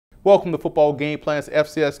Welcome to Football Game Plan's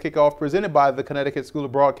FCS Kickoff presented by the Connecticut School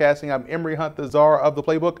of Broadcasting. I'm Emery Hunt, the czar of the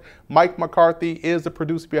playbook. Mike McCarthy is the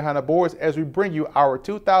producer behind the boards as we bring you our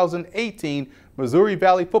 2018 Missouri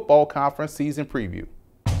Valley Football Conference season preview.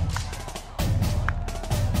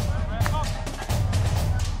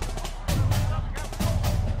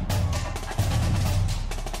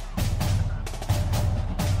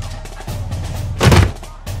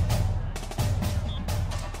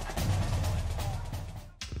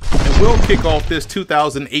 We'll kick off this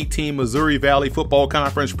 2018 Missouri Valley Football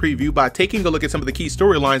Conference preview by taking a look at some of the key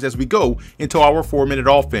storylines as we go into our 4-minute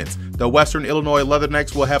offense. The Western Illinois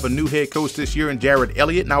Leathernecks will have a new head coach this year in Jared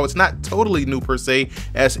Elliott. Now, it's not totally new per se,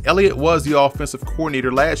 as Elliott was the offensive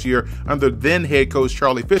coordinator last year under then head coach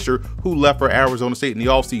Charlie Fisher, who left for Arizona State in the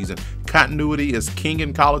offseason. Continuity is king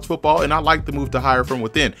in college football, and I like the move to hire from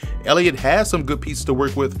within. Elliott has some good pieces to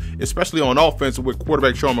work with, especially on offense with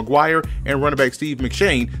quarterback Sean McGuire and running back Steve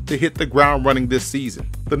McShane to hit the ground running this season.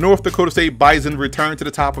 The North Dakota State Bison returned to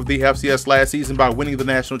the top of the FCS last season by winning the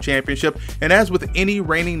national championship, and as with any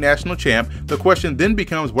reigning national champ, the question then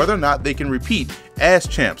becomes whether or not they can repeat as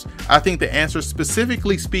champs. I think the answer,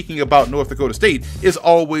 specifically speaking about North Dakota State, is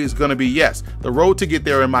always going to be yes. The road to get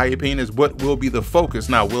there, in my opinion, is what will be the focus.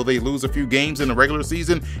 Now, will they lose a few games in the regular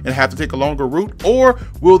season and have to take a longer route, or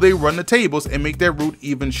will they run the tables and make that route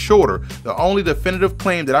even shorter? The only definitive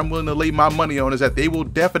claim that I'm willing to lay my money on is that they will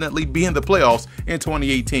definitely be in the playoffs in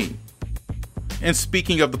 2018. And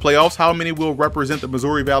speaking of the playoffs, how many will represent the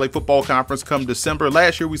Missouri Valley Football Conference come December?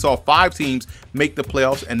 Last year, we saw 5 teams make the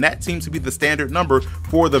playoffs, and that seems to be the standard number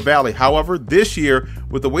for the Valley. However, this year,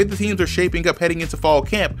 with the way the teams are shaping up heading into fall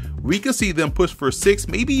camp, we could see them push for 6,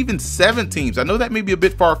 maybe even 7 teams. I know that may be a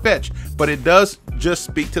bit far-fetched, but it does just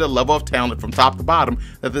speak to the level of talent from top to bottom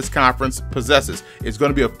that this conference possesses. It's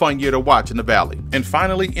going to be a fun year to watch in the Valley. And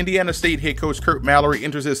finally, Indiana State head coach Curt Mallory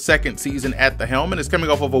enters his 2nd season at the helm and is coming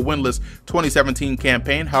off of a winless 2017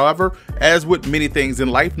 campaign. However, as with many things in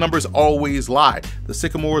life, numbers always lie. The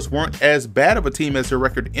Sycamores weren't as bad of a team as their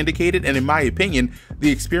record indicated, and in my opinion,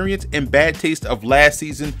 the experience and bad taste of last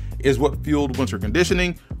season is what fueled winter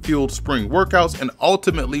conditioning, fueled spring workouts, and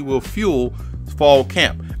ultimately will fuel fall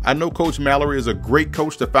camp. I know Coach Mallory is a great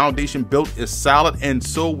coach. The foundation built is solid, and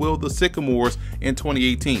so will the Sycamores in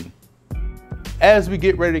 2018. As we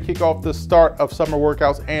get ready to kick off the start of summer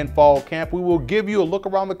workouts and fall camp, we will give you a look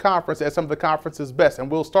around the conference at some of the conference's best, and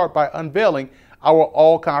we'll start by unveiling our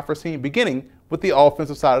all-conference team, beginning with the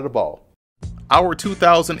offensive side of the ball. Our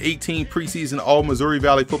 2018 preseason All-Missouri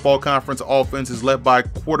Valley Football Conference offense is led by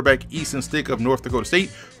quarterback Easton Stick of North Dakota State,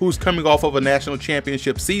 who's coming off of a national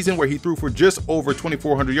championship season where he threw for just over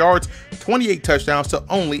 2,400 yards, 28 touchdowns to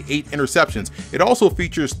only 8 interceptions. It also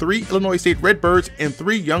features 3 Illinois State Redbirds and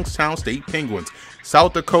 3 Youngstown State Penguins.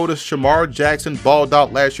 South Dakota's Shamar Jackson balled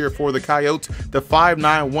out last year for the Coyotes. The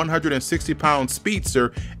 5'9", 160-pound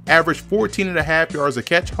speedster averaged 14.5 yards a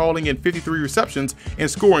catch, hauling in 53 receptions and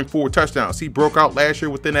scoring 4 touchdowns. He broke out last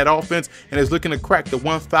year within that offense and is looking to crack the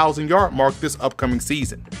 1,000-yard mark this upcoming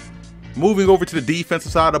season. Moving over to the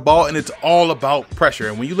defensive side of the ball, and it's all about pressure.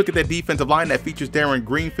 And when you look at that defensive line that features Darren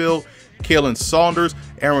Greenfield, Kalen Saunders,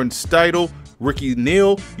 Aaron Steidel, Ricky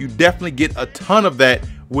Neal, you definitely get a ton of that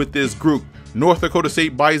with this group. North Dakota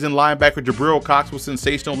State Bison linebacker Jabril Cox was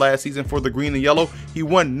sensational last season for the Green and Yellow. He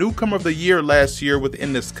won Newcomer of the Year last year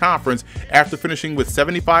within this conference after finishing with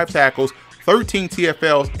 75 tackles, 13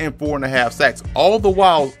 TFLs, and 4.5 sacks, all the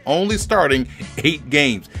while only starting 8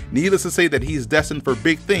 games. Needless to say that he's destined for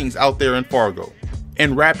big things out there in Fargo.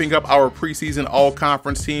 And wrapping up our preseason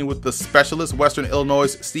all-conference team with the specialist, Western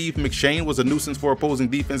Illinois' Steve McShane was a nuisance for opposing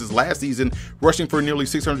defenses last season, rushing for nearly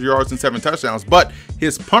 600 yards and 7 touchdowns. But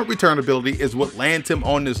his punt return ability is what lands him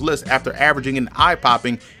on this list after averaging an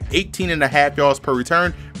eye-popping 18.5 yards per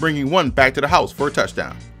return, bringing one back to the house for a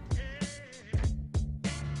touchdown.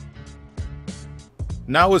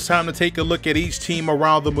 Now it's time to take a look at each team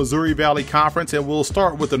around the Missouri Valley Conference, and we'll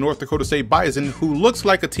start with the North Dakota State Bison, who looks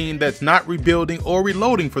like a team that's not rebuilding or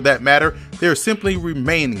reloading for that matter. They're simply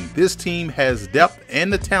remaining. This team has depth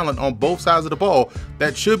and the talent on both sides of the ball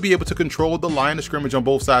that should be able to control the line of scrimmage on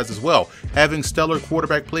both sides as well. Having stellar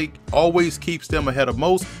quarterback play always keeps them ahead of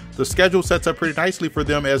most. The schedule sets up pretty nicely for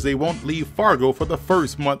them as they won't leave Fargo for the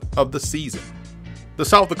first month of the season. The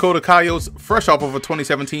South Dakota Coyotes, fresh off of a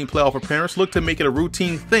 2017 playoff appearance, look to make it a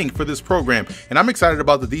routine thing for this program, and I'm excited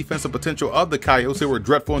about the defensive potential of the Coyotes. They were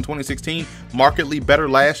dreadful in 2016, markedly better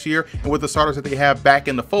last year, and with the starters that they have back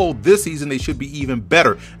in the fold this season, they should be even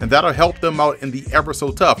better, and that'll help them out in the ever so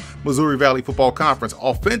tough Missouri Valley Football Conference.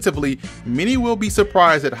 Offensively, many will be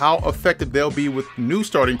surprised at how effective they'll be with new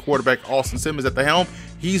starting quarterback Austin Simmons at the helm.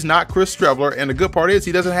 He's not Chris Streveler, and the good part is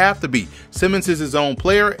he doesn't have to be. Simmons is his own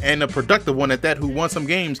player, and a productive one at that, who won some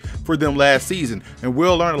games for them last season. And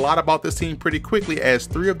we'll learn a lot about this team pretty quickly, as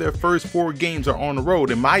 3 of their first 4 games are on the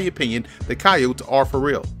road. In my opinion, the Coyotes are for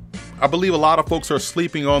real. I believe a lot of folks are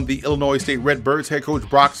sleeping on the Illinois State Redbirds. Head coach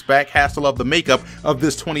Brock Spack has to love the makeup of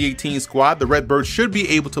this 2018 squad. The Redbirds should be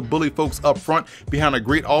able to bully folks up front behind a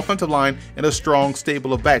great offensive line and a strong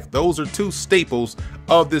stable of backs. Those are 2 staples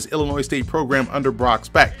of this Illinois State program under Brock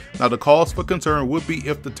Spack. Now, the cause for concern would be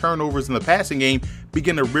if the turnovers in the passing game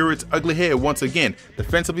begin to rear its ugly head once again.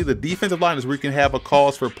 Defensively, the defensive line is where you can have a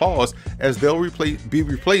cause for pause, as they'll be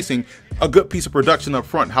replacing a good piece of production up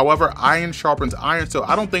front. However, iron sharpens iron, so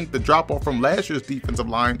I don't think the drop-off from last year's defensive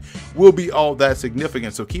line will be all that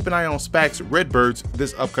significant. So keep an eye on Spack's Redbirds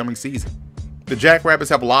this upcoming season. The Jackrabbits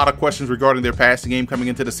have a lot of questions regarding their passing game coming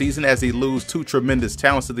into the season, as they lose 2 tremendous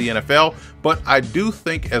talents to the NFL, but I do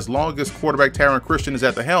think as long as quarterback Taron Christian is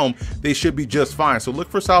at the helm, they should be just fine. So look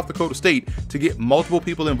for South Dakota State to get multiple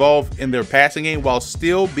people involved in their passing game while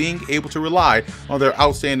still being able to rely on their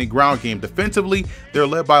outstanding ground game. Defensively, they're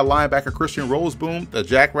led by linebacker Christian Roseboom. The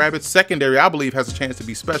Jackrabbits secondary, I believe, has a chance to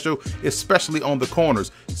be special, especially on the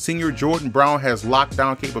corners. Senior Jordan Brown has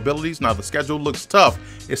lockdown capabilities. Now, the schedule looks tough,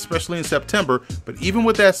 especially in September, but even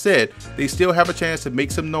with that said, they still have a chance to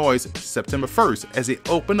make some noise September 1st as they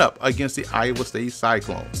open up against the Iowa State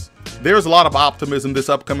Cyclones. There's a lot of optimism this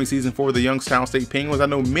upcoming season for the Youngstown State Penguins. I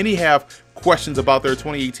know many have questions about their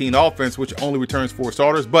 2018 offense, which only returns 4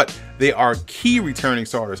 starters, but they are key returning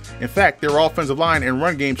starters. In fact, their offensive line and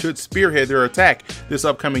run game should spearhead their attack this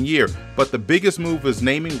upcoming year. But the biggest move is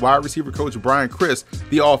naming wide receiver coach Brian Chris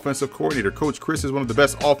the offensive coordinator. Coach Chris is one of the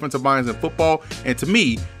best offensive minds in football, and to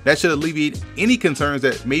me, that should alleviate any concerns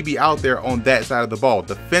that may be out there on that side of the ball.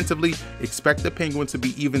 Defensively, expect the Penguins to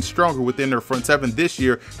be even stronger within their front 7 this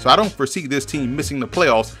year, so I don't foresee this team missing the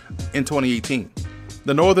playoffs in 2018.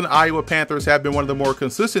 The Northern Iowa Panthers have been one of the more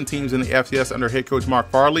consistent teams in the FCS under head coach Mark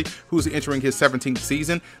Farley, who's entering his 17th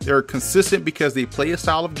season. They're consistent because they play a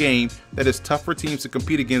style of game that is tough for teams to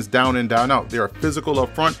compete against down in, down out. They are physical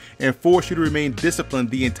up front and force you to remain disciplined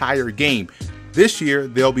the entire game. This year,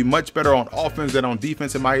 they'll be much better on offense than on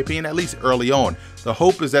defense, in my opinion, at least early on. The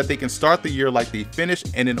hope is that they can start the year like they finished,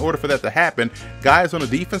 and in order for that to happen, guys on the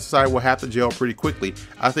defensive side will have to gel pretty quickly.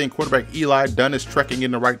 I think quarterback Eli Dunn is trekking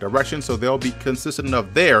in the right direction, so they'll be consistent enough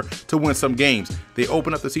there to win some games. They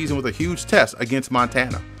open up the season with a huge test against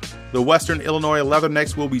Montana. The Western Illinois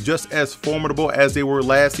Leathernecks will be just as formidable as they were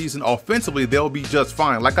last season. Offensively, they'll be just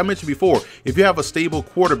fine. Like I mentioned before, if you have a stable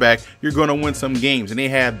quarterback, you're going to win some games. And they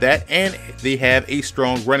have that, and they have a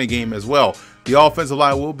strong running game as well. The offensive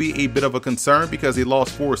line will be a bit of a concern because they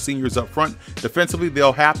lost 4 seniors up front. Defensively,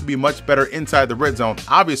 they'll have to be much better inside the red zone.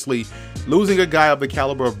 Obviously, losing a guy of the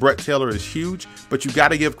caliber of Brett Taylor is huge, but you got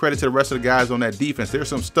to give credit to the rest of the guys on that defense. There's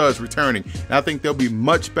some studs returning, and I think they'll be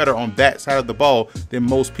much better on that side of the ball than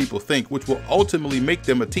most people think, which will ultimately make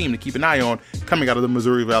them a team to keep an eye on coming out of the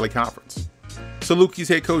Missouri Valley Conference. Salukis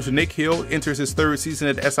head coach Nick Hill enters his 3rd season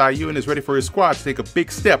at SIU and is ready for his squad to take a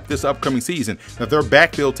big step this upcoming season. Now, their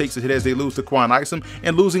backfield takes a hit as they lose to Quan Isom,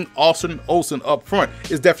 and losing Austin Olsen up front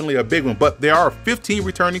is definitely a big one. But there are 15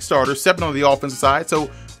 returning starters, 7 on the offensive side, so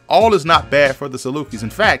all is not bad for the Salukis. In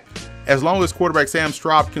fact, as long as quarterback Sam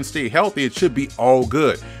Straub can stay healthy, it should be all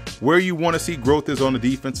good. Where you want to see growth is on the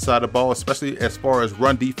defensive side of the ball, especially as far as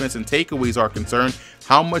run defense and takeaways are concerned.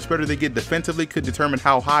 How much better they get defensively could determine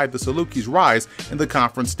how high the Salukis rise in the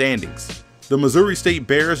conference standings. The Missouri State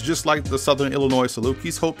Bears, just like the Southern Illinois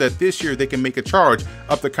Salukis, hope that this year they can make a charge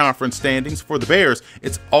up the conference standings. For the Bears,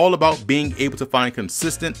 it's all about being able to find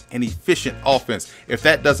consistent and efficient offense. If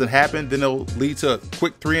that doesn't happen, then it'll lead to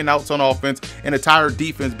quick 3-and-outs on offense and a tired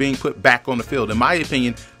defense being put back on the field. In my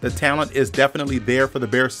opinion, the talent is definitely there for the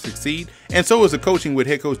Bears to succeed, and so is the coaching with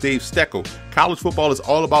head coach Dave Steckel. College football is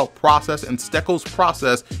all about process, and Steckel's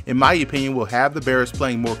process, in my opinion, will have the Bears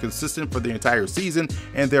playing more consistent for the entire season,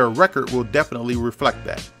 and their record will definitely reflect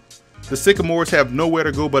that. The Sycamores have nowhere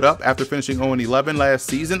to go but up after finishing 0-11 last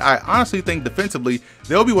season. I honestly think defensively,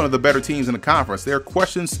 they'll be one of the better teams in the conference. Their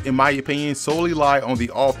questions, in my opinion, solely lie on the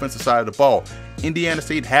offensive side of the ball. Indiana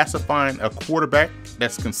State has to find a quarterback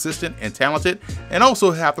that's consistent and talented, and also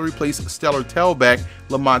have to replace stellar tailback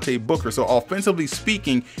Lamonte Booker. So offensively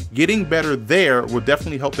speaking, getting better there will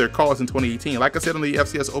definitely help their cause in 2018. Like I said on the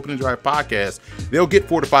FCS Opening Drive podcast, they'll get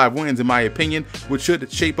 4 to 5 wins, in my opinion, which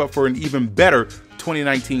should shape up for an even better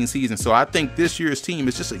 2019 season. So I think this year's team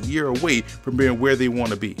is just a year away from being where they want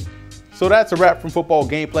to be. So that's a wrap from Football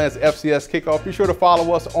Game Plan's FCS Kickoff. Be sure to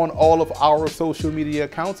follow us on all of our social media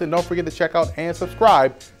accounts, and don't forget to check out and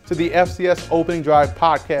subscribe to the FCS Opening Drive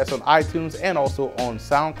podcast on iTunes and also on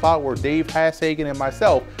SoundCloud, where Dave Hashagen and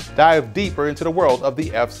myself dive deeper into the world of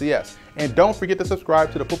the FCS. And don't forget to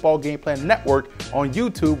subscribe to the Football Game Plan Network on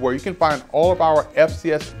YouTube, where you can find all of our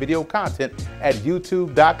FCS video content at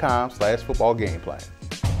youtube.com/footballgameplan.